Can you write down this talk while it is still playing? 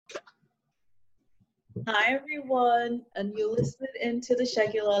Hi everyone, and you're listening into the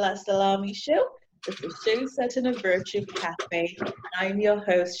Shagilala Salami Show. It's a show set in a virtual cafe. I'm your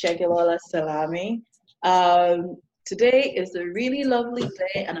host, Shagilala Salami. Today is a really lovely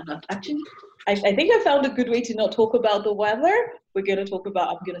day, and I'm not actually. I think I found a good way to not talk about the weather. I'm going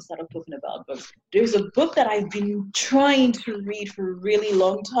to start off talking about books. There's a book that I've been trying to read for a really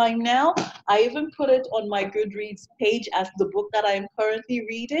long time now. I even put it on my Goodreads page as the book that I'm currently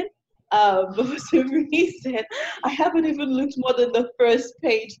reading. But for some reason, I haven't even looked more than the first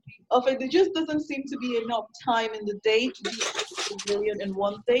page of it. There just doesn't seem to be enough time in the day to do a million and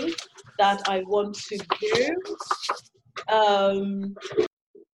one things that I want to do. Um,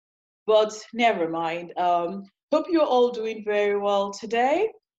 but never mind. Hope you're all doing very well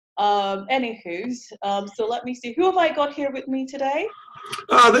today. So let me see. Who have I got here with me today?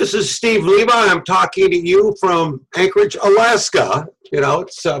 This is Steve Levi. I'm talking to you from Anchorage, Alaska.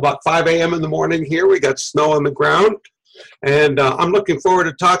 It's about 5 a.m. in the morning here. We got snow on the ground. And I'm looking forward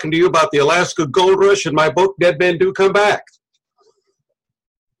to talking to you about the Alaska Gold Rush and my book, Dead Men Do Come Back.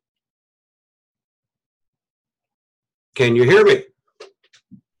 Can you hear me?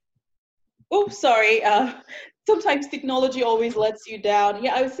 Oh, sorry. Sometimes technology always lets you down.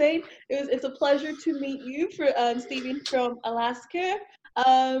 Yeah, I was saying it's a pleasure to meet you, for Stephen from Alaska.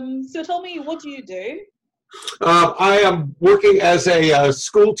 So tell me, what do you do? I am working as a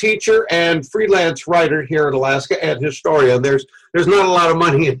school teacher and freelance writer here in Alaska and historian. There's not a lot of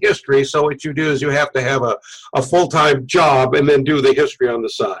money in history, so what you do is you have to have a full-time job and then do the history on the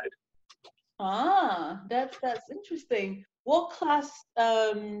side. Ah, that's interesting. What class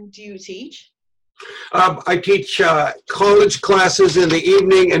do you teach? I teach college classes in the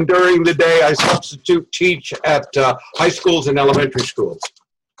evening, and during the day I substitute teach at high schools and elementary schools.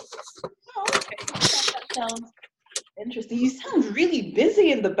 Oh, okay. That sounds interesting. You sound really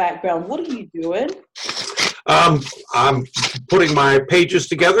busy in the background. What are you doing? I'm putting my pages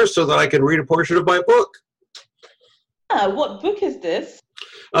together so that I can read a portion of my book. What book is this?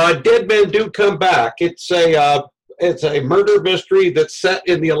 Dead Men Do Come Back. It's a murder mystery that's set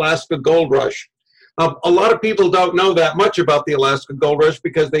in the Alaska Gold Rush. A lot of people don't know that much about the Alaska Gold Rush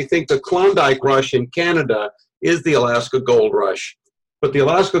because they think the Klondike Rush in Canada is the Alaska Gold Rush. But the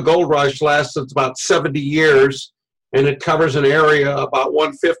Alaska Gold Rush lasts about 70 years, and it covers an area about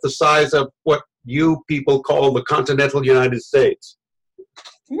 1/5 the size of what you people call the continental United States.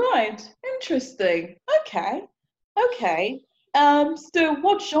 Right. Interesting. Okay. So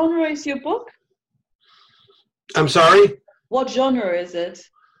what genre is your book? I'm sorry? What genre is it?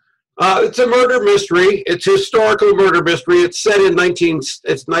 It's a murder mystery. It's a historical murder mystery. It's set in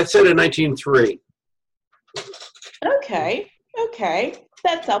 1903. Okay.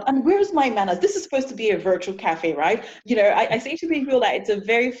 That's up. And where's my manners? This is supposed to be a virtual cafe, right? I say to people that it's a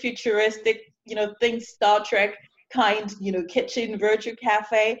very futuristic, think Star Trek kind, kitchen virtual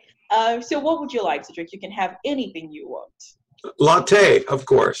cafe. So what would you like to drink? You can have anything you want. Latte, of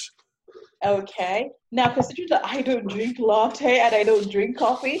course. Okay. Now, considering that I don't drink latte and I don't drink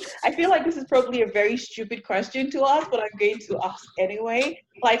coffee, I feel like this is probably a very stupid question to ask, but I'm going to ask anyway.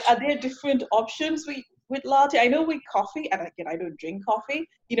 Like, are there different options with latte? I know with coffee, and again, I don't drink coffee.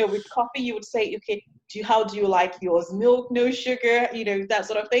 With coffee, you would say, okay, how do you like yours? Milk, no sugar, that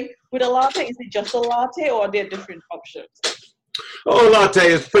sort of thing. With a latte, is it just a latte, or are there different options? Oh,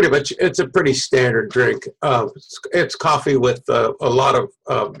 latte is it's a pretty standard drink. It's coffee with a lot of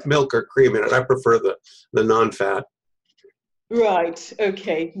milk or cream in it. I prefer the non-fat. Right.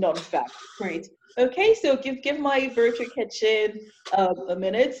 Okay. Non-fat. Great. Okay. So give my virtual kitchen a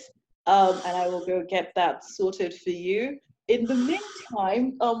minute, and I will go get that sorted for you. In the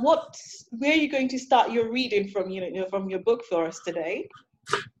meantime, where are you going to start your reading from? From your book for us today.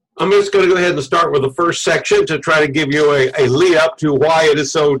 I'm just going to go ahead and start with the first section to try to give you a lead up to why it is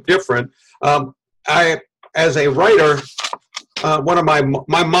so different. As a writer, one of my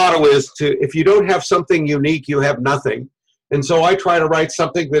motto is if you don't have something unique, you have nothing. And so I try to write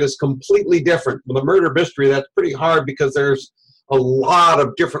something that is completely different. With a murder mystery, that's pretty hard because there's a lot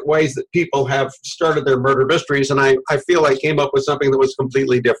of different ways that people have started their murder mysteries, and I feel I came up with something that was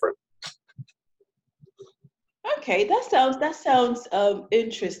completely different. Okay, that sounds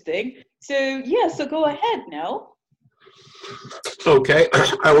interesting. So go ahead now. Okay,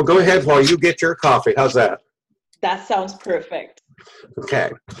 I will go ahead while you get your coffee. How's that? That sounds perfect.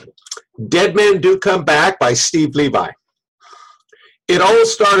 Okay. Dead Men Do Come Back by Steve Levi. It all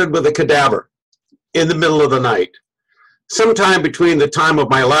started with a cadaver in the middle of the night. Sometime between the time of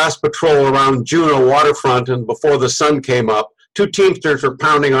my last patrol around Juneau waterfront and before the sun came up, two Teamsters were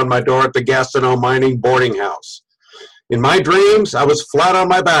pounding on my door at the Gastineau Mining boarding house. In my dreams, I was flat on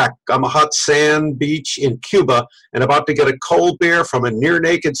my back on a hot sand beach in Cuba and about to get a cold beer from a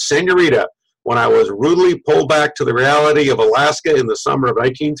near-naked senorita when I was rudely pulled back to the reality of Alaska in the summer of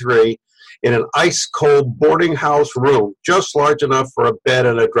 1903 in an ice-cold boarding house room just large enough for a bed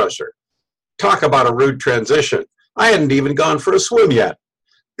and a dresser. Talk about a rude transition. I hadn't even gone for a swim yet.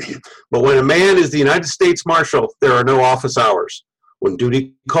 But when a man is the United States Marshal, there are no office hours. When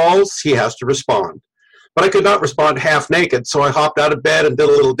duty calls, he has to respond. But I could not respond half naked, so I hopped out of bed and did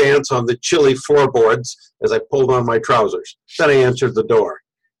a little dance on the chilly floorboards as I pulled on my trousers. Then I answered the door.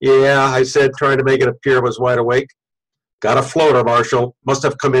 Yeah, I said, trying to make it appear I was wide awake. Got a floater, Marshal. Must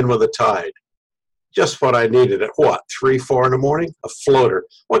have come in with the tide. Just what I needed at what, 3, 4 in the morning? A floater.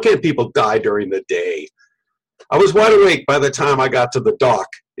 Why can't people die during the day? I was wide awake by the time I got to the dock.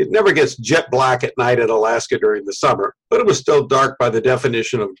 It never gets jet black at night in Alaska during the summer, but it was still dark by the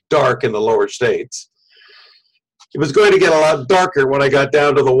definition of dark in the lower states. It was going to get a lot darker when I got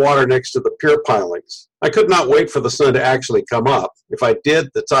down to the water next to the pier pilings. I could not wait for the sun to actually come up. If I did,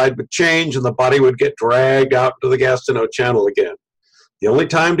 the tide would change and the body would get dragged out to the Gastineau Channel again. The only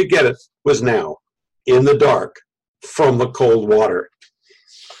time to get it was now, in the dark, from the cold water.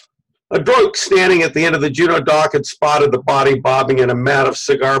 A drunk standing at the end of the Juneau dock had spotted the body bobbing in a mat of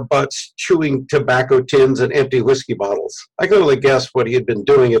cigar butts, chewing tobacco tins and empty whiskey bottles. I could only guess what he had been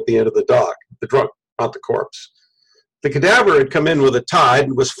doing at the end of the dock, the drunk, not the corpse. The cadaver had come in with a tide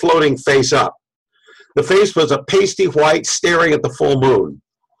and was floating face up. The face was a pasty white staring at the full moon.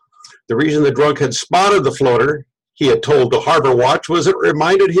 The reason the drunk had spotted the floater, he had told the harbor watch, was it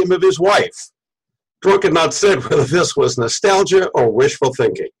reminded him of his wife. Drunk had not said whether this was nostalgia or wishful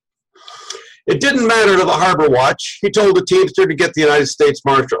thinking. It didn't matter to the harbor watch. He told the teamster to get the United States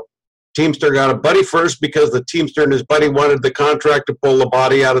Marshal. Teamster got a buddy first because the teamster and his buddy wanted the contract to pull the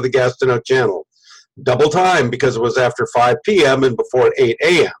body out of the Gastineau Channel. Double time because it was after 5 p.m. and before 8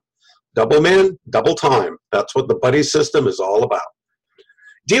 a.m. Double men, double time. That's what the buddy system is all about.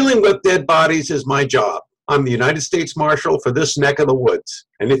 Dealing with dead bodies is my job. I'm the United States Marshal for this neck of the woods.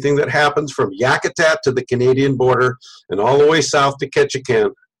 Anything that happens from Yakutat to the Canadian border and all the way south to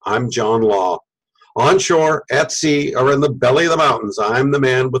Ketchikan, I'm John Law. Onshore, at sea, or in the belly of the mountains, I'm the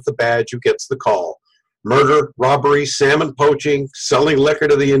man with the badge who gets the call. Murder, robbery, salmon poaching, selling liquor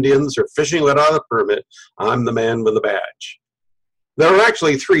to the Indians, or fishing without a permit, I'm the man with the badge. There are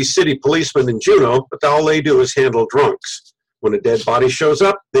actually 3 city policemen in Juneau, but all they do is handle drunks. When a dead body shows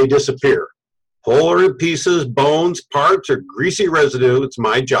up, they disappear. Whole or in pieces, bones, parts, or greasy residue, it's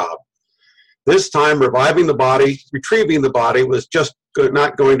my job. This time, retrieving the body was just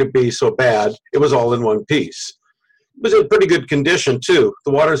not going to be so bad. It was all in one piece. It was in pretty good condition, too.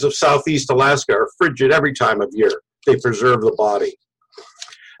 The waters of southeast Alaska are frigid every time of year. They preserve the body.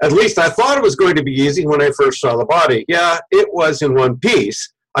 At least I thought it was going to be easy when I first saw the body. Yeah, it was in one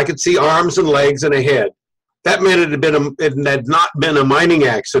piece. I could see arms and legs and a head. That meant it had not been a mining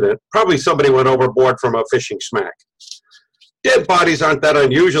accident. Probably somebody went overboard from a fishing smack. Dead bodies aren't that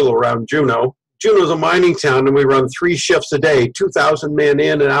unusual around Juneau. Juneau's a mining town, and we run 3 shifts a day, 2,000 men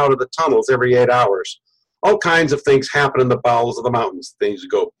in and out of the tunnels every 8 hours. All kinds of things happen in the bowels of the mountains. Things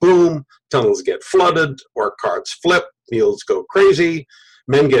go boom, tunnels get flooded, or carts flip, fields go crazy,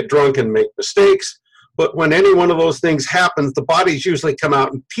 men get drunk and make mistakes. But when any one of those things happens, the bodies usually come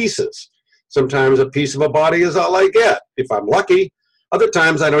out in pieces. Sometimes a piece of a body is all I get, if I'm lucky. Other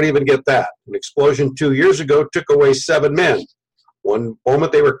times I don't even get that. An explosion 2 years ago took away 7 men. One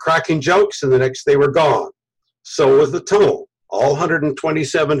moment they were cracking jokes, and the next they were gone. So was the tunnel, all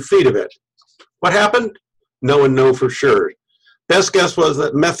 127 feet of it. What happened? No one knows for sure. Best guess was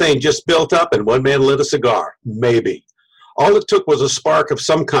that methane just built up and one man lit a cigar. Maybe. All it took was a spark of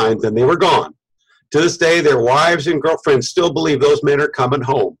some kind, then they were gone. To this day, their wives and girlfriends still believe those men are coming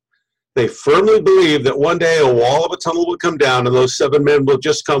home. They firmly believe that one day a wall of a tunnel will come down and those 7 men will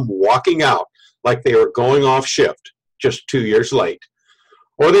just come walking out like they were going off shift, just 2 years late.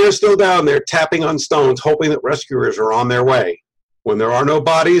 Or they are still down there tapping on stones, hoping that rescuers are on their way. When there are no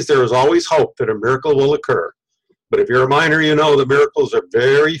bodies, there is always hope that a miracle will occur. But if you're a miner, you know the miracles are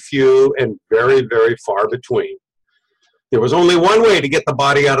very few and very, very far between. There was only one way to get the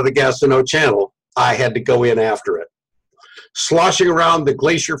body out of the Gastineau Channel. I had to go in after it. Sloshing around the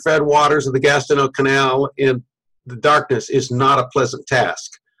glacier-fed waters of the Gastineau Canal in the darkness is not a pleasant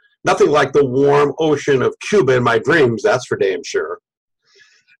task. Nothing like the warm ocean of Cuba in my dreams, that's for damn sure.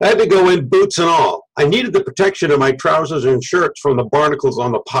 I had to go in boots and all. I needed the protection of my trousers and shirts from the barnacles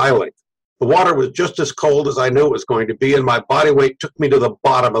on the piling. The water was just as cold as I knew it was going to be, and my body weight took me to the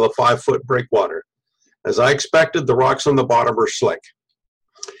bottom of the 5-foot breakwater. As I expected, the rocks on the bottom were slick.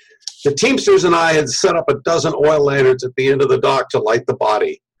 The Teamsters and I had set up a dozen oil lanterns at the end of the dock to light the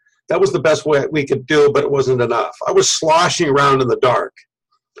body. That was the best way we could do, but it wasn't enough. I was sloshing around in the dark.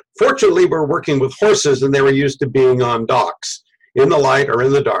 Fortunately, we were working with horses, and they were used to being on docks, in the light or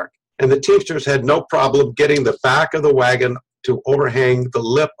in the dark. And the Teamsters had no problem getting the back of the wagon to overhang the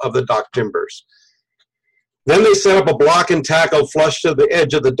lip of the dock timbers. Then they set up a block and tackle flush to the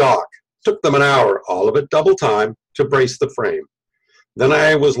edge of the dock. Took them an hour, all of it double time, to brace the frame. Then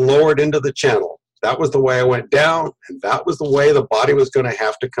I was lowered into the channel. That was the way I went down, and that was the way the body was going to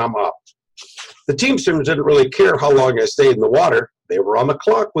have to come up. The Teamsters didn't really care how long I stayed in the water. They were on the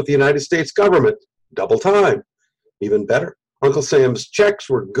clock with the United States government, double time. Even better, Uncle Sam's checks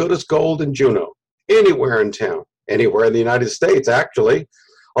were good as gold in Juneau, anywhere in town, anywhere in the United States, actually.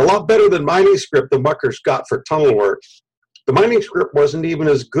 A lot better than mining script the muckers got for tunnel work. The mining script wasn't even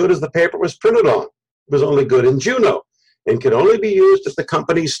as good as the paper was printed on. It was only good in Juneau and could only be used at the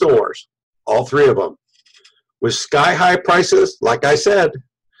company's stores, all three of them. With sky-high prices, like I said,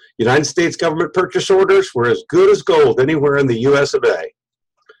 United States government purchase orders were as good as gold anywhere in the U.S. of A.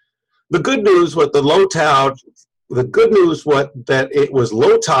 The good news was that it was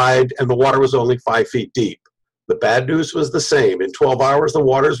low tide and the water was only 5 feet deep. The bad news was the same. In 12 hours, the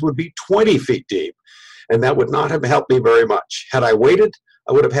waters would be 20 feet deep, and that would not have helped me very much. Had I waited,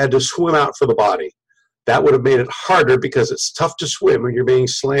 I would have had to swim out for the body. That would have made it harder because it's tough to swim when you're being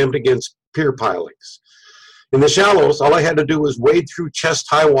slammed against pier pilings. In the shallows, all I had to do was wade through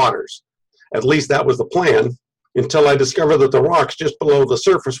chest-high waters. At least that was the plan, until I discovered that the rocks just below the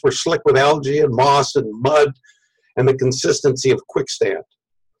surface were slick with algae and moss and mud and the consistency of quicksand.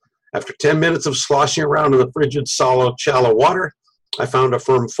 After 10 minutes of sloshing around in the frigid, solid, shallow water, I found a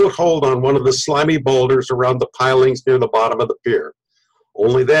firm foothold on one of the slimy boulders around the pilings near the bottom of the pier.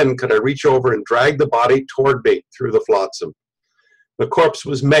 Only then could I reach over and drag the body toward me through the flotsam. The corpse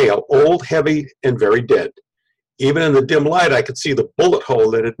was male, old, heavy, and very dead. Even in the dim light, I could see the bullet hole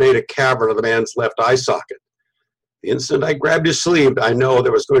that had made a cavern of the man's left eye socket. The instant I grabbed his sleeve, I know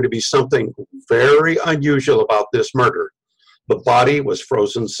there was going to be something very unusual about this murder. The body was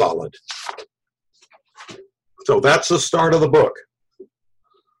frozen solid. So that's the start of the book.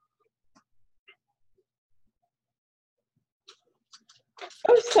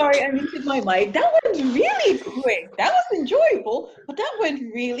 Oh, sorry, I muted my mic. That went really quick. That was enjoyable, but that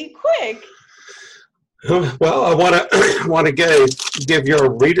went really quick. Well, I want to give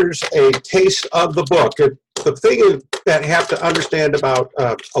your readers a taste of the book. The thing that you have to understand about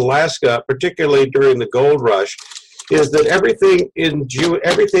Alaska, particularly during the gold rush, is that everything in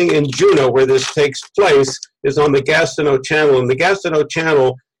Juneau, where this takes place, is on the Gastineau Channel, and the Gastineau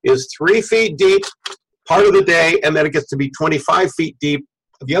Channel is 3 feet deep part of the day, and then it gets to be 25 feet deep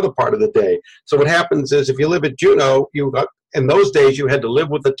the other part of the day. So what happens is, if you live at Juneau, in those days you had to live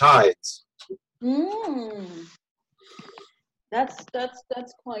with the tides.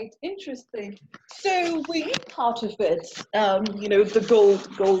 That's quite interesting. So were you part of it? The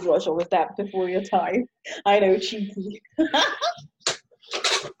gold rush, or was that before your time? I know, cheeky.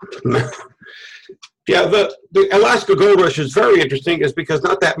 Yeah, the Alaska Gold Rush is very interesting, is because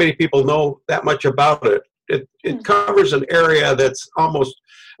not that many people know that much about it. It covers an area that's almost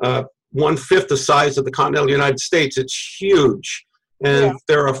 1/5 the size of the continental United States. It's huge. And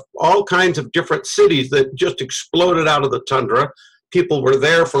there are all kinds of different cities that just exploded out of the tundra. People were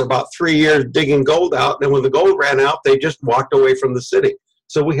there for about 3 years digging gold out, and when the gold ran out, they just walked away from the city.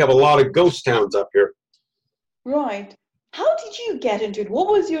 So we have a lot of ghost towns up here. Right. How did you get into it? What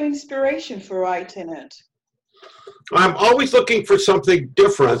was your inspiration for writing it? I'm always looking for something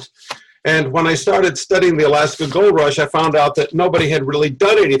different. And when I started studying the Alaska Gold Rush, I found out that nobody had really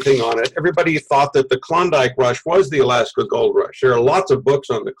done anything on it. Everybody thought that the Klondike Rush was the Alaska Gold Rush. There are lots of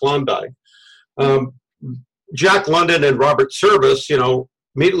books on the Klondike. Jack London and Robert Service,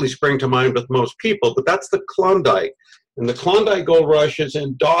 immediately spring to mind with most people, but that's the Klondike. And the Klondike Gold Rush is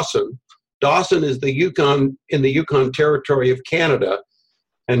in Dawson. Dawson is in the Yukon Territory of Canada.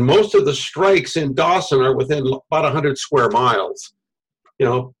 And most of the strikes in Dawson are within about 100 square miles.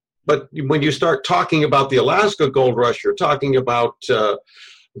 But when you start talking about the Alaska Gold Rush, you're talking about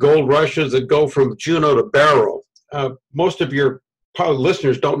gold rushes that go from Juneau to Barrow. Most of your probably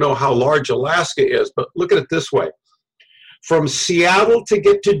listeners don't know how large Alaska is, but look at it this way. From Seattle to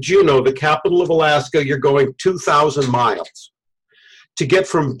get to Juneau, the capital of Alaska, you're going 2,000 miles. To get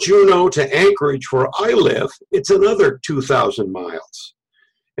from Juneau to Anchorage, where I live, it's another 2,000 miles.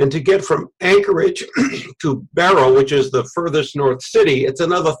 And to get from Anchorage to Barrow, which is the furthest north city, it's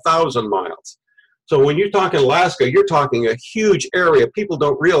another 1,000 miles. So when you're talking Alaska, you're talking a huge area. People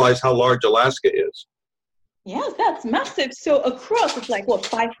don't realize how large Alaska is. Yes, that's massive. So across, it's like what,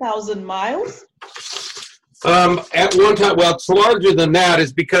 5,000 miles? At one time, well, it's larger than that.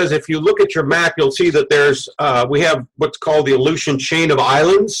 Is because if you look at your map, you'll see that we have what's called the Aleutian chain of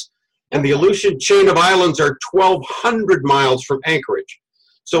islands, and the Aleutian chain of islands are 1,200 miles from Anchorage.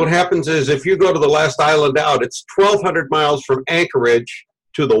 So what happens is if you go to the last island out, it's 1,200 miles from Anchorage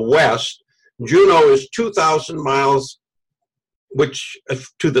to the west. Juneau is 2,000 miles, which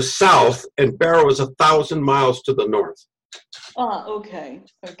to the south, and Barrow is 1,000 miles to the north. Okay.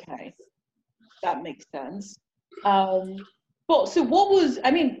 That makes sense. But so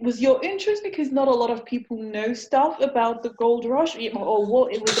was your interest because not a lot of people know stuff about the gold rush, or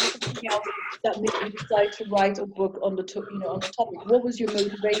what? It was something else that made you decide to write a book on the topic. What was your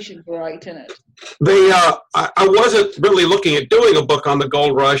motivation for writing it? I wasn't really looking at doing a book on the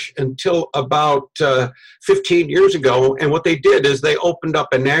gold rush until about 15 years ago, and what they did is they opened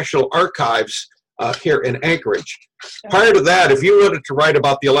up a national archives here in Anchorage. Prior to that, if you wanted to write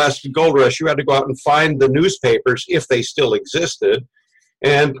about the Alaska Gold Rush, you had to go out and find the newspapers if they still existed,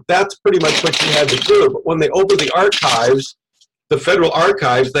 and that's pretty much what you had to do. But when they opened the archives, the federal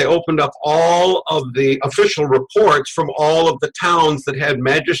archives, they opened up all of the official reports from all of the towns that had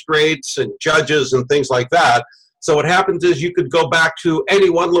magistrates and judges and things like that. So what happens is you could go back to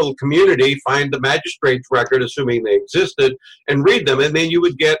any one little community, find the magistrate's record, assuming they existed, and read them. And then you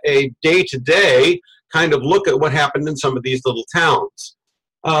would get a day-to-day kind of look at what happened in some of these little towns.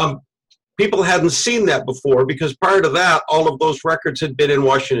 People hadn't seen that before because prior to that, all of those records had been in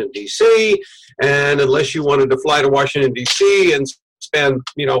Washington, D.C., and unless you wanted to fly to Washington, D.C. and spend,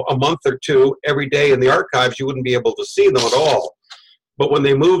 a month or two every day in the archives, you wouldn't be able to see them at all. But when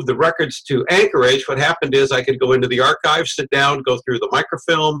they moved the records to Anchorage, what happened is I could go into the archives, sit down, go through the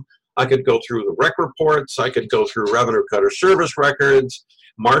microfilm, I could go through the rec reports, I could go through Revenue Cutter Service records,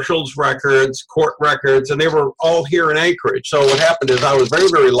 Marshals records, court records, and they were all here in Anchorage. So what happened is I was very,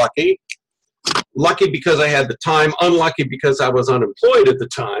 very lucky. Lucky because I had the time, unlucky because I was unemployed at the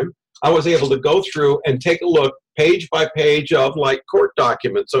time. I was able to go through and take a look page by page of like court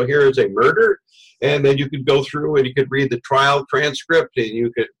documents. So here is a murder, and then you could go through and you could read the trial transcript, and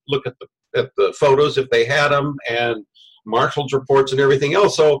you could look at the photos if they had them, and Marshals reports and everything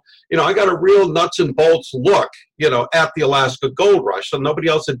else. So, I got a real nuts and bolts look, at the Alaska Gold Rush. So nobody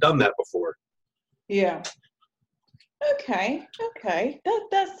else had done that before. Yeah. Okay.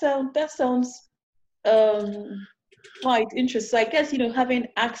 That sounds quite interesting. I guess, having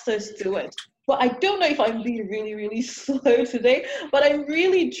access to it. But I don't know if I'm being really, really slow today, but I'm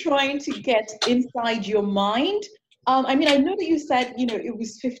really trying to get inside your mind. I know that you said, it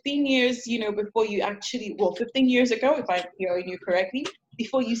was 15 years, before you 15 years ago, if I'm hearing you correctly,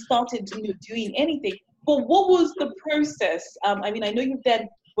 before you started, doing anything. But what was the process? I know you then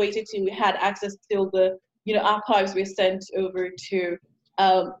waited till you had access till the, archives were sent over to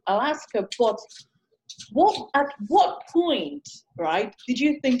Alaska. But at what point, right, did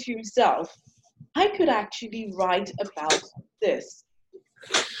you think to yourself, I could actually write about this?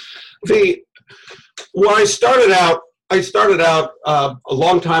 I started out a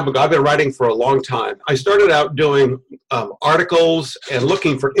long time ago. I've been writing for a long time. I started out doing articles and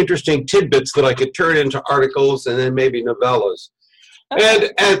looking for interesting tidbits that I could turn into articles and then maybe novellas. Okay.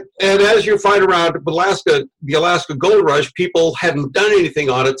 And as you find around Alaska, the Alaska Gold Rush, people hadn't done anything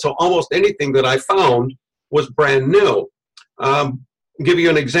on it, so almost anything that I found was brand new. I'll give you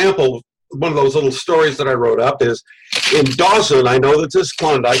an example. One of those little stories that I wrote up is in Dawson. I know that this is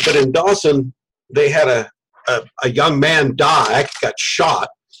Klondike, but in Dawson, they had a young man die, got shot,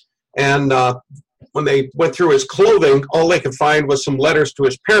 and when they went through his clothing, all they could find was some letters to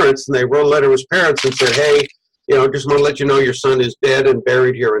his parents, and they wrote a letter to his parents and said, hey, just want to let you know your son is dead and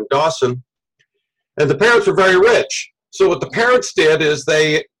buried here in Dawson. And the parents were very rich. So what the parents did is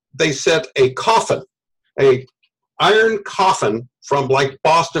they sent a coffin, a iron coffin from like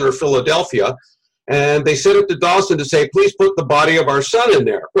Boston or Philadelphia, and they sent it to Dawson to say, please put the body of our son in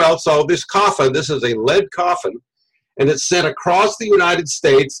there. Well, so this coffin, this is a lead coffin, and it's sent across the United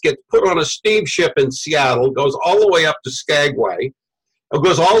States, gets put on a steamship in Seattle, goes all the way up to Skagway, it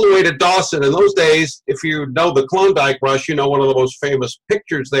goes all the way to Dawson. In those days, if you know the Klondike Rush, one of the most famous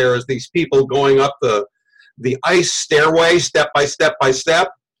pictures there is these people going up the ice stairway, step by step by step.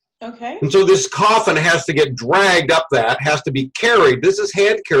 Okay. And so this coffin has to get dragged up has to be carried. This is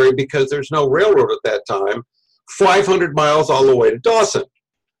hand carried because there's no railroad at that time, 500 miles all the way to Dawson.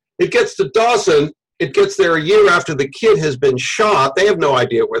 It gets to Dawson, it gets there a year after the kid has been shot. They have no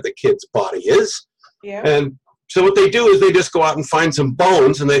idea where the kid's body is. Yeah. And so what they do is they just go out and find some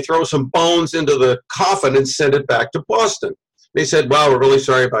bones, and they throw some bones into the coffin and send it back to Boston. They said, well, we're really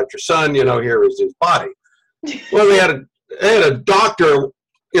sorry about your son. Here is his body. Well, they had a doctor,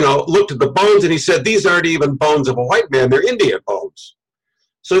 looked at the bones, and he said, these aren't even bones of a white man, they're Indian bones.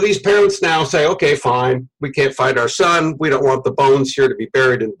 So these parents now say, okay, fine, we can't find our son. We don't want the bones here to be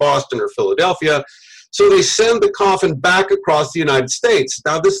buried in Boston or Philadelphia. So they send the coffin back across the United States.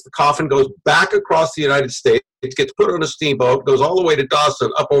 Now the coffin goes back across the United States. It gets put on a steamboat, goes all the way to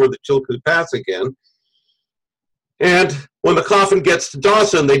Dawson, up over the Chilkoot Pass again. And when the coffin gets to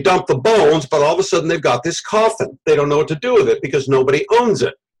Dawson, they dump the bones, but all of a sudden they've got this coffin. They don't know what to do with it because nobody owns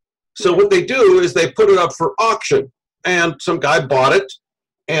it. So what they do is they put it up for auction. And some guy bought it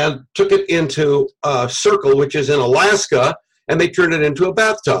and took it into Circle, which is in Alaska, and they turned it into a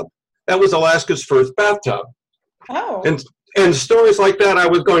bathtub. That was Alaska's first bathtub. Oh. And stories like that, I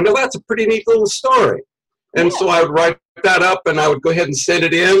was going, no, that's a pretty neat little story. And so I would write that up, and I would go ahead and send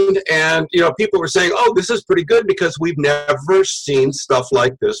it in. And, people were saying, oh, this is pretty good because we've never seen stuff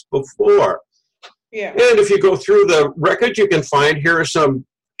like this before. Yeah. And if you go through the records, you can find here are some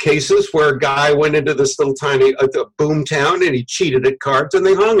cases where a guy went into this little tiny boom town and he cheated at cards and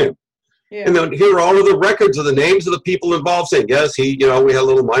they hung him. Yeah. And then here are all of the records of the names of the people involved saying, yes, we had a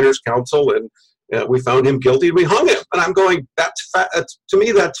little miners' council and we found him guilty and we hung him. And I'm going, to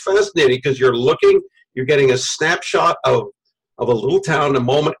me, that's fascinating because you're getting a snapshot of a little town, a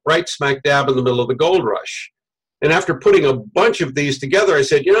moment right smack dab in the middle of the gold rush. And after putting a bunch of these together, I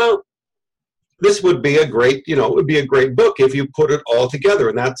said, this would be a great book if you put it all together.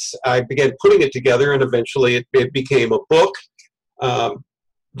 And I began putting it together, and eventually it became a book,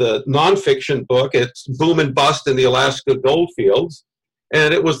 the nonfiction book. It's Boom and Bust in the Alaska Gold Fields.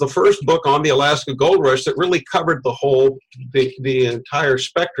 And it was the first book on the Alaska Gold Rush that really covered the entire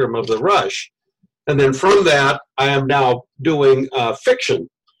spectrum of the rush. And then from that, I am now doing fiction.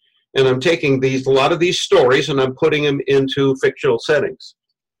 And I'm taking a lot of these stories and I'm putting them into fictional settings.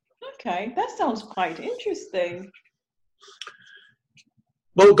 Okay, that sounds quite interesting.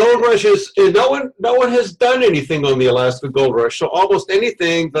 Well, gold rush is, no one has done anything on the Alaska Gold Rush. So almost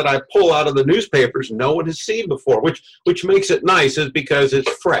anything that I pull out of the newspapers, no one has seen before, which makes it nice is because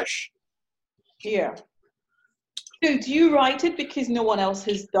it's fresh. Yeah. So do you write it because no one else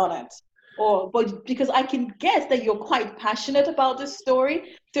has done it? But because I can guess that you're quite passionate about this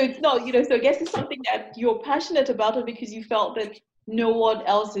story. So it's not, so I guess it's something that you're passionate about it because you felt that no one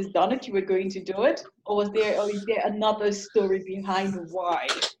else has done it, you were going to do it? Or is there another story behind why?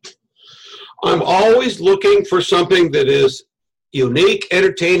 I'm always looking for something that is unique,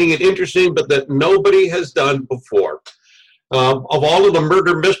 entertaining, and interesting, but that nobody has done before. Of all of the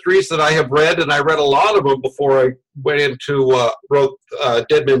murder mysteries that I have read, and I read a lot of them before I went into, wrote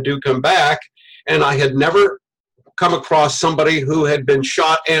Dead Men Do Come Back, and I had never come across somebody who had been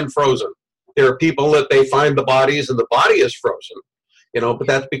shot and frozen. There are people that they find the bodies and the body is frozen, but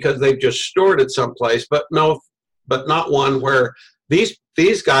that's because they've just stored it someplace. But not one where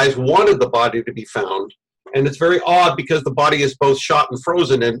these guys wanted the body to be found. And it's very odd because the body is both shot and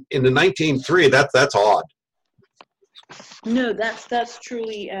frozen. And in the 1903, that's odd. No, that's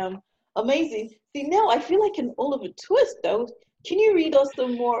truly amazing. See, now I feel like an Oliver Twist, though. Can you read us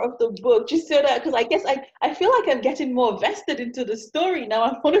some more of the book, just so that, because I guess I feel like I'm getting more vested into the story now.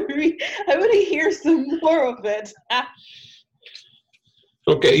 I want to hear some more of it.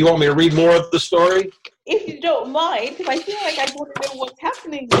 Okay, you want me to read more of the story? If you don't mind, because I feel like I want to know what's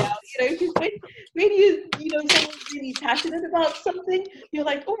happening now. Because when someone's really passionate about something, you're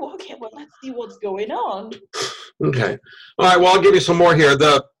like, oh, okay, well, let's see what's going on. Okay, all right. Well, I'll give you some more here.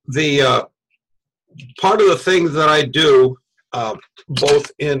 The part of the things that I do,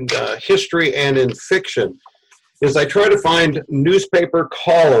 both in history and in fiction, is I try to find newspaper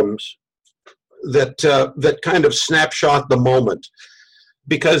columns that kind of snapshot the moment.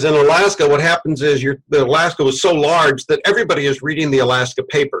 Because in Alaska, what happens is Alaska was so large that everybody is reading the Alaska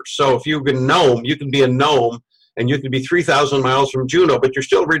paper. So if you've been Nome, you can be in Nome, and you can be 3,000 miles from Juneau, but you're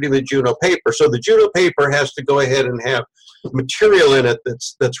still reading the Juneau paper. So the Juneau paper has to go ahead and have material in it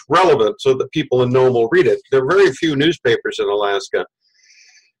that's relevant so that people in Nome will read it. There are very few newspapers in Alaska.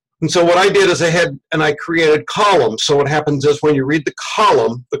 And so what I did is I created columns. So what happens is when you read the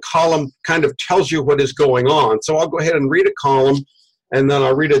column kind of tells you what is going on. So I'll go ahead and read a column, and then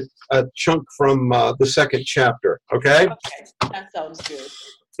I'll read a chunk from the second chapter, okay? Okay, that sounds good.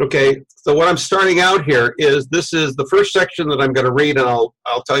 Okay, so what I'm starting out here this is the first section that I'm going to read, and I'll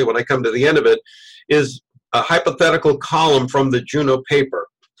tell you when I come to the end of it, is a hypothetical column from the Juneau paper.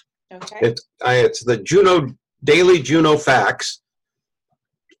 Okay. It's the Daily Juneau Facts,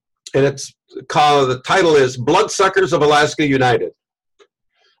 and the title is Bloodsuckers of Alaska United.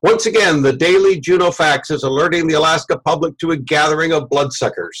 Once again, the Daily Juneau Facts is alerting the Alaska public to a gathering of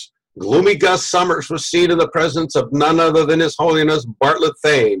bloodsuckers. Gloomy Gus Summers was seen in the presence of none other than His Holiness Bartlett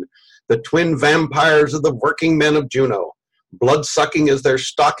Thane, the twin vampires of the working men of Juneau. Blood-sucking is their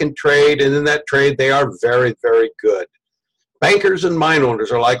stock in trade, and in that trade they are very, very good. Bankers and mine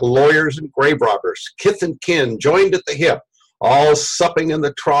owners are like lawyers and grave robbers, kith and kin, joined at the hip, all supping in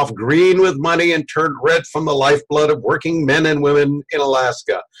the trough, green with money and turned red from the lifeblood of working men and women in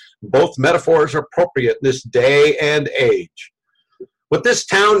Alaska. Both metaphors are appropriate in this day and age. What this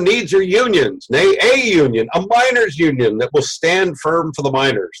town needs are unions, nay, a union, a miners' union that will stand firm for the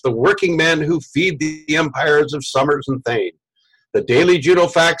miners, the working men who feed the empires of Summers and Thane. The Daily Juneau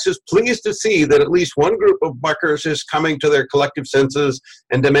Fax is pleased to see that at least one group of muckers is coming to their collective senses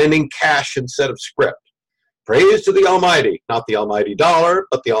and demanding cash instead of script. Praise to the Almighty, not the almighty dollar,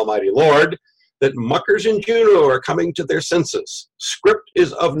 but the almighty Lord, that muckers in Juneau are coming to their senses. Script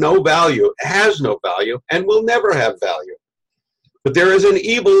is of no value, has no value, and will never have value. But there is an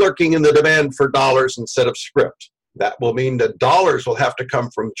evil lurking in the demand for dollars instead of script. That will mean that dollars will have to come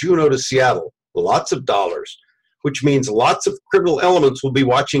from Juneau to Seattle, lots of dollars, which means lots of criminal elements will be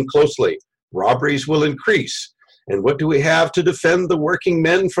watching closely. Robberies will increase. And what do we have to defend the working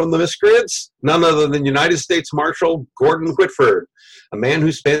men from the miscreants? None other than United States Marshal Gordon Whitford, a man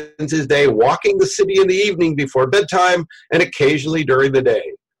who spends his day walking the city in the evening before bedtime and occasionally during the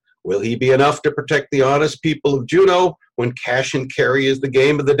day. Will he be enough to protect the honest people of Juneau when cash and carry is the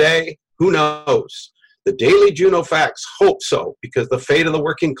game of the day? Who knows? The Daily Juneau Fax hope so, because the fate of the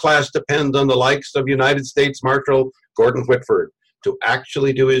working class depends on the likes of United States Marshal Gordon Whitford to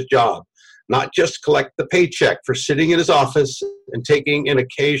actually do his job, not just collect the paycheck for sitting in his office and taking an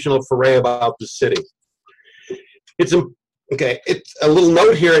occasional foray about the city. It's a little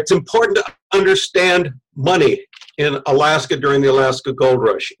note here. It's important to understand money in Alaska during the Alaska Gold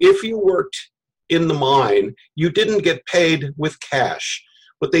Rush. If you worked in the mine, you didn't get paid with cash.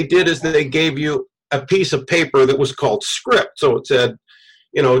 What they did is they gave you a piece of paper that was called script. So it said,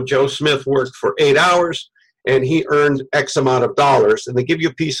 Joe Smith worked for 8 hours and he earned X amount of dollars. And they give you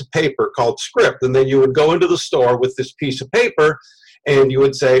a piece of paper called script. And then you would go into the store with this piece of paper and you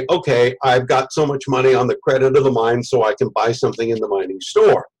would say, okay, I've got so much money on the credit of the mine so I can buy something in the mining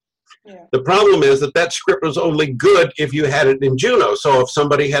store. Yeah. The problem is that script was only good if you had it in Juneau. So if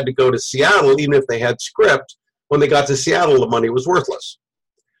somebody had to go to Seattle, even if they had script, when they got to Seattle, the money was worthless.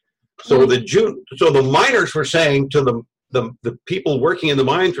 So the miners were saying to the people working in the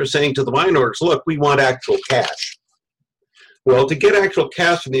mines were saying to the mine owners, look, we want actual cash. Well, to get actual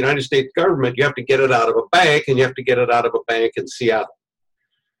cash from the United States government, you have to get it out of a bank, and you have to get it out of a bank in Seattle.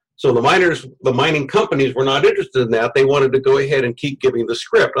 So the mining companies were not interested in that. They wanted to go ahead and keep giving the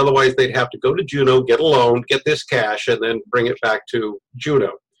script. Otherwise, they'd have to go to Juneau, get a loan, get this cash, and then bring it back to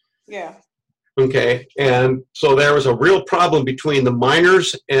Juneau. Yeah. Okay, and so there was a real problem between the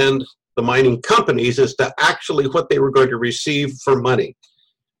miners and the mining companies as to actually what they were going to receive for money.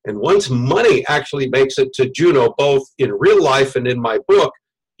 And once money actually makes it to Juneau, both in real life and in my book,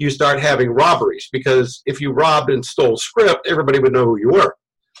 you start having robberies, because if you robbed and stole script, everybody would know who you were.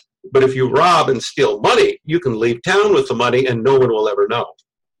 But if you rob and steal money, you can leave town with the money and no one will ever know.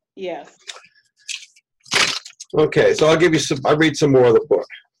 Yes. Okay, so I'll read some more of the book.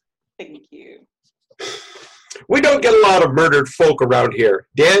 Thank you. We don't get a lot of murdered folk around here.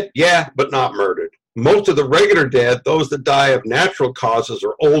 Dead, yeah, but not murdered. Most of the regular dead, those that die of natural causes,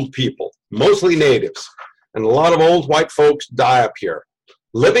 are old people, mostly natives. And a lot of old white folks die up here.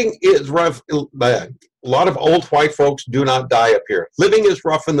 Living is rough. A lot of old white folks do not die up here. Living is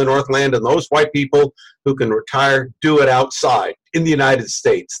rough in the Northland, and those white people who can retire do it outside in the United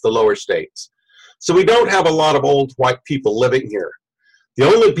States, the lower states. So we don't have a lot of old white people living here. The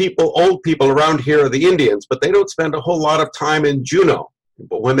only old people around here are the Indians, but they don't spend a whole lot of time in Juneau.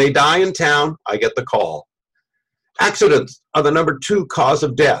 But when they die in town, I get the call. Accidents are the number 2 cause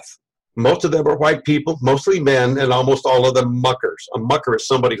of death. Most of them are white people, mostly men, and almost all of them muckers. A mucker is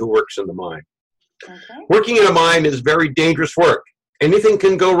somebody who works in the mine. Okay. Working in a mine is very dangerous work. Anything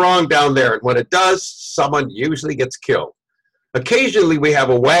can go wrong down there, and when it does, someone usually gets killed. Occasionally, we have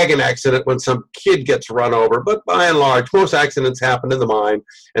a wagon accident when some kid gets run over, but by and large, most accidents happen in the mine,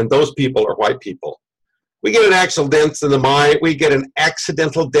 and those people are white people. We get an accident in the mine. We get an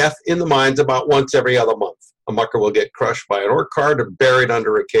accidental death in the mines about once every other month. A mucker will get crushed by an ore cart or buried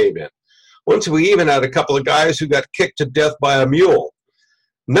under a cave-in. Once we even had a couple of guys who got kicked to death by a mule.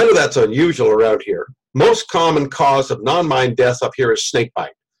 None of that's unusual around here. Most common cause of non-mine death up here is snake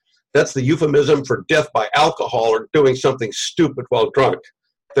bite. That's the euphemism for death by alcohol or doing something stupid while drunk.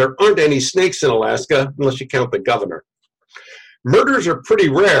 There aren't any snakes in Alaska unless you count the governor. Murders are pretty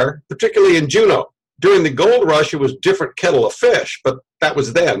rare, particularly in Juneau. During the gold rush, it was a different kettle of fish, but that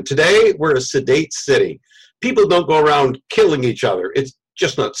was then. Today, we're a sedate city. People don't go around killing each other. It's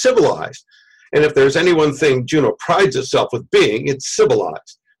just not civilized. And if there's any one thing Juneau prides itself with being, it's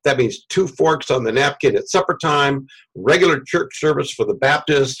civilized. That means 2 forks on the napkin at supper time, regular church service for the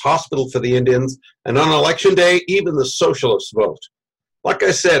Baptists, hospital for the Indians, and on election day, even the socialists vote. Like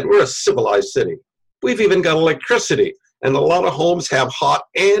I said, we're a civilized city. We've even got electricity, and a lot of homes have hot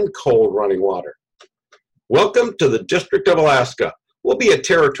and cold running water. Welcome to the District of Alaska. We'll be a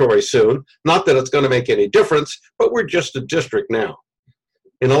territory soon. Not that it's going to make any difference, but we're just a district now.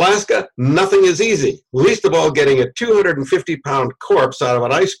 In Alaska, nothing is easy, least of all getting a 250-pound corpse out of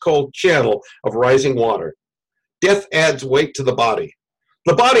an ice-cold channel of rising water. Death adds weight to the body.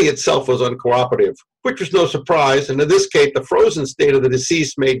 The body itself was uncooperative, which was no surprise, and in this case, the frozen state of the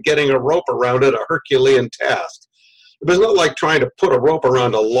deceased made getting a rope around it a Herculean task. It was not like trying to put a rope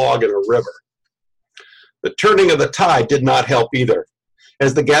around a log in a river. The turning of the tide did not help either.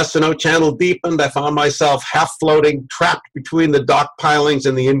 As the Gastineau Channel deepened, I found myself half floating, trapped between the dock pilings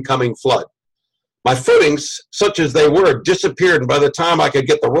and the incoming flood. My footings, such as they were, disappeared, and by the time I could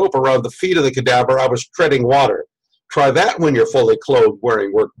get the rope around the feet of the cadaver, I was treading water. Try that when you're fully clothed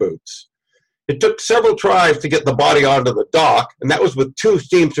wearing work boots. It took several tries to get the body onto the dock, and that was with 2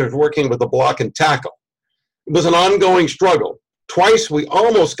 steamsters working with the block and tackle. It was an ongoing struggle. Twice we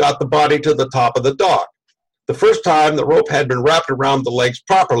almost got the body to the top of the dock. The first time, the rope had been wrapped around the legs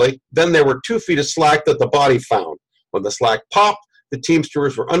properly. Then there were 2 feet of slack that the body found. When the slack popped, the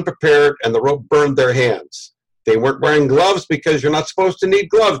teamsters were unprepared and the rope burned their hands. They weren't wearing gloves because you're not supposed to need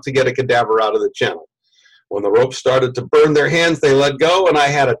gloves to get a cadaver out of the channel. When the rope started to burn their hands, they let go, and I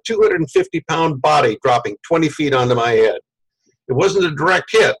had a 250-pound body dropping 20 feet onto my head. It wasn't a direct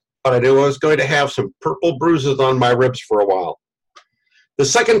hit, but I knew I was going to have some purple bruises on my ribs for a while. The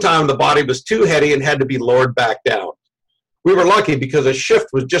second time, the body was too heavy and had to be lowered back down. We were lucky because a shift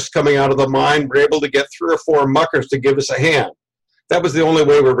was just coming out of the mine. We were able to get 3 or 4 muckers to give us a hand. That was the only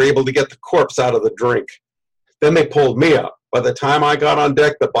way we were able to get the corpse out of the drink. Then they pulled me up. By the time I got on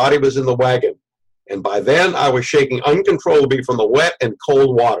deck, the body was in the wagon. And by then, I was shaking uncontrollably from the wet and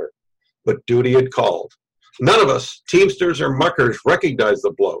cold water. But duty had called. None of us, teamsters or muckers, recognized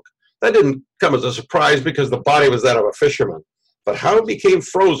the bloke. That didn't come as a surprise because the body was that of a fisherman. But how it became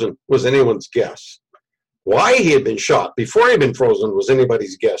frozen was anyone's guess. Why he had been shot before he had been frozen was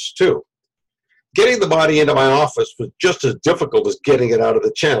anybody's guess, too. Getting the body into my office was just as difficult as getting it out of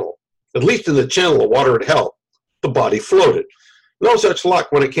the channel. At least in the channel, the water had helped. The body floated. No such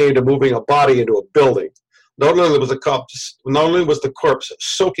luck when it came to moving a body into a building. Not only was the corpse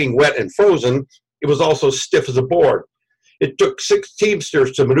soaking wet and frozen, it was also stiff as a board. It took 6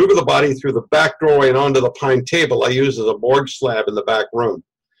 teamsters to maneuver the body through the back doorway and onto the pine table I used as a morgue slab in the back room.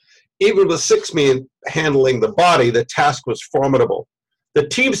 Even with 6 men handling the body, the task was formidable. The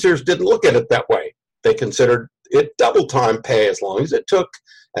teamsters didn't look at it that way. They considered it double time pay as long as it took,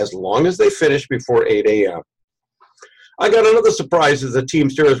 as long as they finished before 8 a.m. I got another surprise as the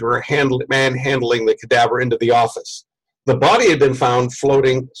teamsters were manhandling the cadaver into the office. The body had been found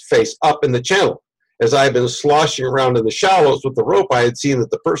floating face up in the channel. As I had been sloshing around in the shallows with the rope, I had seen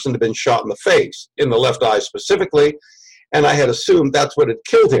that the person had been shot in the face, in the left eye specifically, and I had assumed that's what had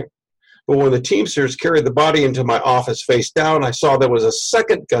killed him. But when the teamsters carried the body into my office face down, I saw there was a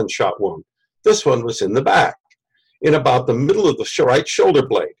second gunshot wound. This one was in the back, in about the middle of the right shoulder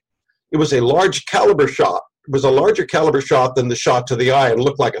blade. It was a large caliber shot. It was a larger caliber shot than the shot to the eye and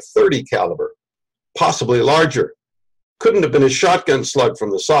looked like a .30 caliber, possibly larger. Couldn't have been a shotgun slug from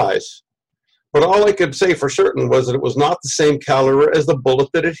the size. But all I could say for certain was that it was not the same caliber as the bullet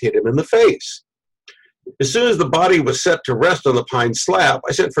that had hit him in the face. As soon as the body was set to rest on the pine slab,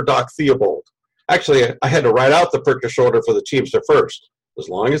 I sent for Doc Theobald. Actually, I had to write out the purchase order for the teamster first. As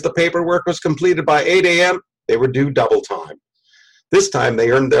long as the paperwork was completed by 8 a.m., they were due double time. This time, they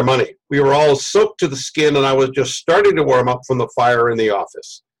earned their money. We were all soaked to the skin, and I was just starting to warm up from the fire in the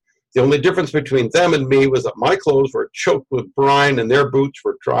office. The only difference between them and me was that my clothes were choked with brine and their boots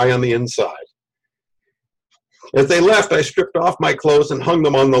were dry on the inside. As they left, I stripped off my clothes and hung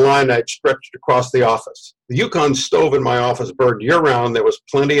them on the line I'd stretched across the office. The Yukon stove in my office burned year-round. There was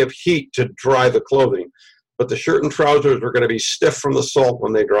plenty of heat to dry the clothing, but the shirt and trousers were going to be stiff from the salt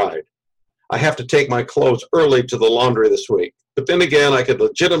when they dried. I have to take my clothes early to the laundry this week, but then again, I could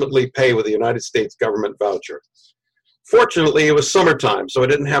legitimately pay with a United States government voucher. Fortunately, it was summertime, so I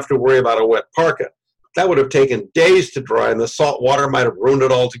didn't have to worry about a wet parka. That would have taken days to dry, and the salt water might have ruined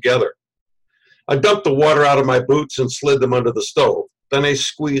it altogether. I dumped the water out of my boots and slid them under the stove. Then I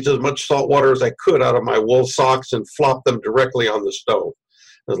squeezed as much salt water as I could out of my wool socks and flopped them directly on the stove.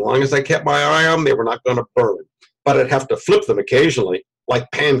 As long as I kept my eye on them, they were not going to burn. But I'd have to flip them occasionally, like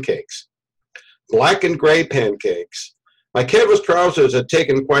pancakes. Black and gray pancakes. My canvas trousers had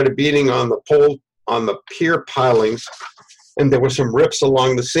taken quite a beating on the pier pilings, and there were some rips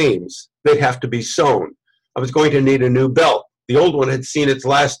along the seams. They'd have to be sewn. I was going to need a new belt. The old one had seen its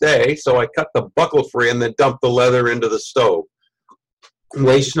last day, so I cut the buckle free and then dumped the leather into the stove.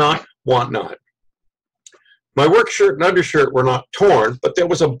 Waste not, want not. My work shirt and undershirt were not torn, but there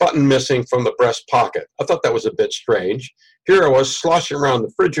was a button missing from the breast pocket. I thought that was a bit strange. Here I was sloshing around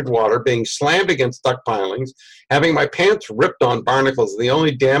the frigid water, being slammed against duck pilings, having my pants ripped on barnacles. The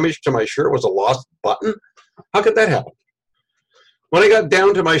only damage to my shirt was a lost button. How could that happen? When I got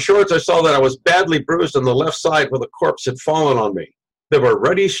down to my shorts, I saw that I was badly bruised on the left side where the corpse had fallen on me. There were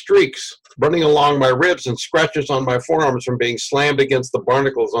ruddy streaks running along my ribs and scratches on my forearms from being slammed against the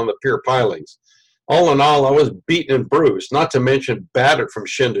barnacles on the pier pilings. All in all, I was beaten and bruised, not to mention battered from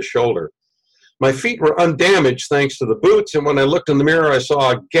shin to shoulder. My feet were undamaged thanks to the boots, and when I looked in the mirror, I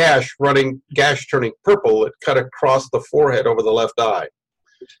saw a gash turning purple that cut across the forehead over the left eye.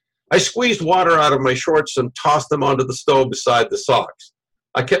 I squeezed water out of my shorts and tossed them onto the stove beside the socks.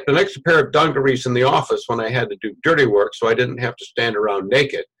 I kept an extra pair of dungarees in the office when I had to do dirty work, so I didn't have to stand around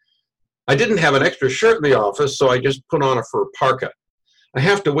naked. I didn't have an extra shirt in the office, so I just put on a fur parka. I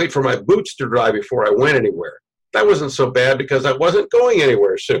have to wait for my boots to dry before I went anywhere. That wasn't so bad because I wasn't going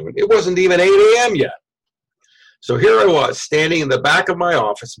anywhere soon. It wasn't even 8 a.m. yet. So here I was, standing in the back of my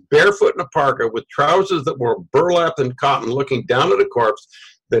office, barefoot in a parka with trousers that were burlapped in cotton, looking down at a corpse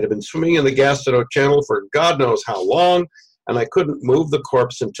that had been swimming in the Gastineau Channel for God knows how long, and I couldn't move the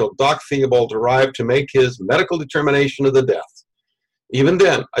corpse until Doc Theobald arrived to make his medical determination of the death. Even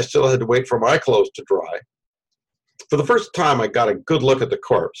then, I still had to wait for my clothes to dry. For the first time, I got a good look at the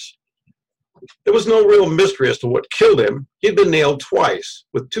corpse. There was no real mystery as to what killed him. He'd been nailed twice,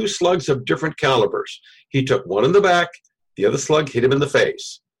 with 2 slugs of different calibers. He took one in the back, the other slug hit him in the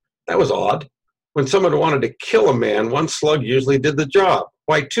face. That was odd. When someone wanted to kill a man, 1 slug usually did the job.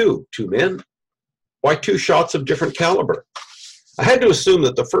 Why 2? 2 men? Why 2 shots of different caliber? I had to assume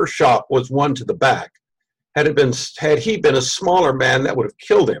that the first shot was one to the back. Had he been a smaller man, that would have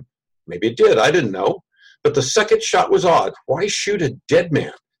killed him. Maybe it did, I didn't know. But the second shot was odd. Why shoot a dead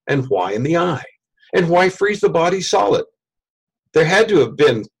man? And why in the eye? And why freeze the body solid? That had to have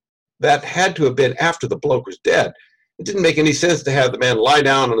been after the bloke was dead. It didn't make any sense to have the man lie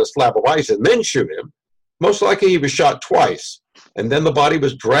down on a slab of ice and then shoot him. Most likely he was shot twice, and then the body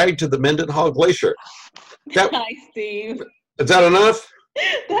was dragged to the Mendenhall Glacier. Hi, Steve. Is that enough?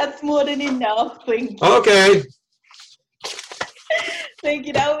 That's more than enough. Thank you. Okay. Thank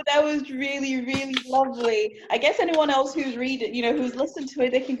you. That was really, really lovely. I guess anyone else who's who's listened to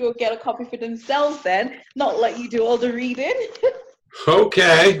it, they can go get a copy for themselves then, not let you do all the reading.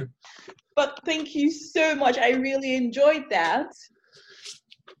 Okay. But thank you so much. I really enjoyed that.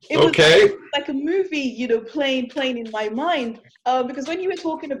 It okay. was like a movie, playing in my mind. Because when you were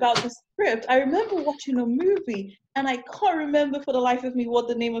talking about the script, I remember watching a movie, and I can't remember for the life of me what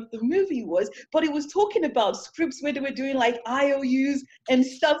the name of the movie was, but it was talking about scripts where they were doing like IOUs and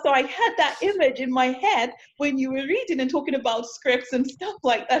stuff. So I had that image in my head when you were reading and talking about scripts and stuff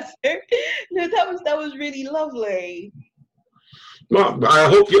like that. So, that was really lovely. Well,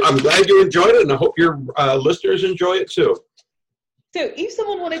 I'm glad you enjoyed it, and I hope your listeners enjoy it too. So if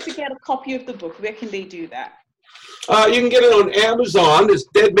someone wanted to get a copy of the book, where can they do that? You can get it on Amazon. It's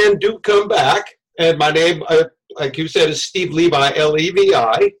Dead Men Do Come Back. And my name, like you said, is Steve Levi,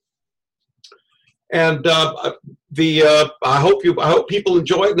 Levi. And I hope people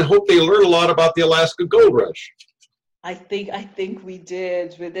enjoy it, and I hope they learn a lot about the Alaska Gold Rush. I think we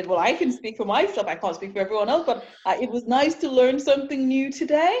did. Well, I can speak for myself. I can't speak for everyone else, but it was nice to learn something new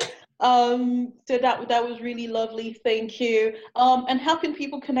today. So that was really lovely. Thank you. And how can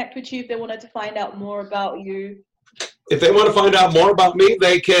people connect with you if they wanted to find out more about you? If they want to find out more about me,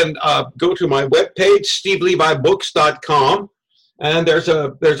 they can go to my webpage, stevelevibooks.com. And there's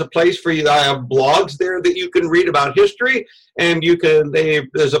a place for you. I have blogs there that you can read about history, and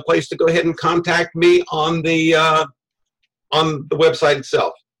there's a place to go ahead and contact me on the website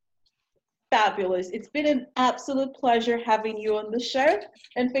itself. Fabulous. It's been an absolute pleasure having you on the show,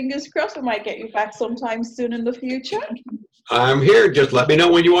 and fingers crossed we might get you back sometime soon in the future. I'm here. Just let me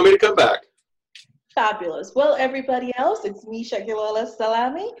know when you want me to come back. Fabulous. Well, everybody else, it's me, Shegilola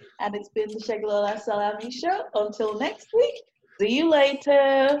Salami, and it's been the Shegilola Salami Show. Until next week, see you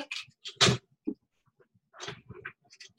later.